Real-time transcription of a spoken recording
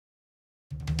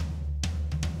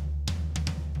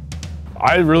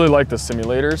I really like the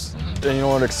simulators, and you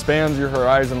know, it expands your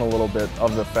horizon a little bit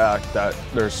of the fact that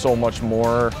there's so much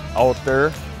more out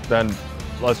there than,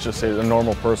 let's just say, a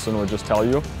normal person would just tell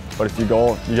you. But if you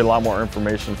go, you get a lot more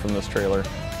information from this trailer.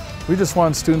 We just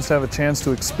want students to have a chance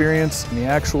to experience the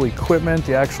actual equipment,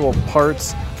 the actual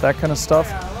parts, that kind of stuff.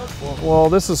 Well,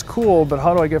 this is cool, but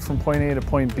how do I get from point A to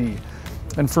point B?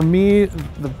 And for me,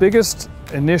 the biggest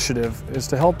initiative is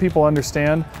to help people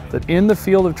understand that in the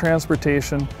field of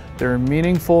transportation, there are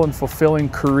meaningful and fulfilling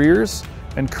careers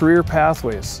and career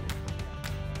pathways.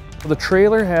 The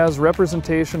trailer has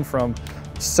representation from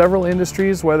several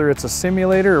industries, whether it's a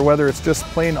simulator or whether it's just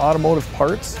plain automotive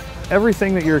parts.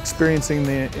 Everything that you're experiencing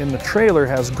in the trailer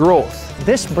has growth.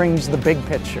 This brings the big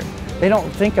picture. They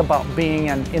don't think about being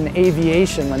in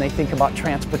aviation when they think about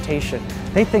transportation.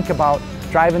 They think about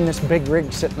driving this big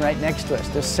rig sitting right next to us,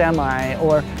 this semi,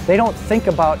 or they don't think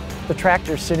about the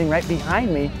tractor sitting right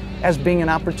behind me as being an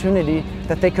opportunity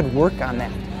that they could work on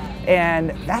that.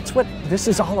 And that's what this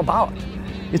is all about.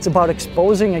 It's about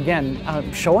exposing,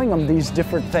 again, showing them these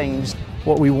different things.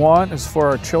 What we want is for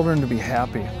our children to be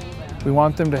happy. We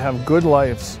want them to have good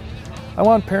lives. I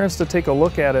want parents to take a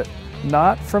look at it,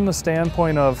 not from the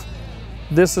standpoint of,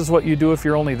 this is what you do if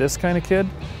you're only this kind of kid,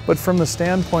 but from the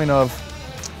standpoint of,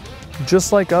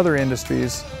 just like other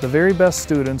industries, the very best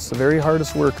students, the very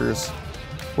hardest workers,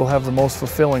 will have the most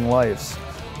fulfilling lives,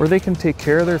 where they can take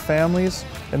care of their families,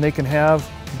 and they can have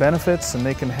benefits, and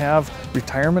they can have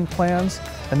retirement plans,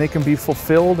 and they can be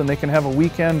fulfilled, and they can have a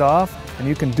weekend off, and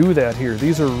you can do that here.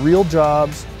 These are real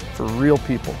jobs for real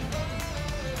people.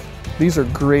 These are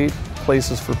great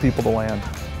places for people to land.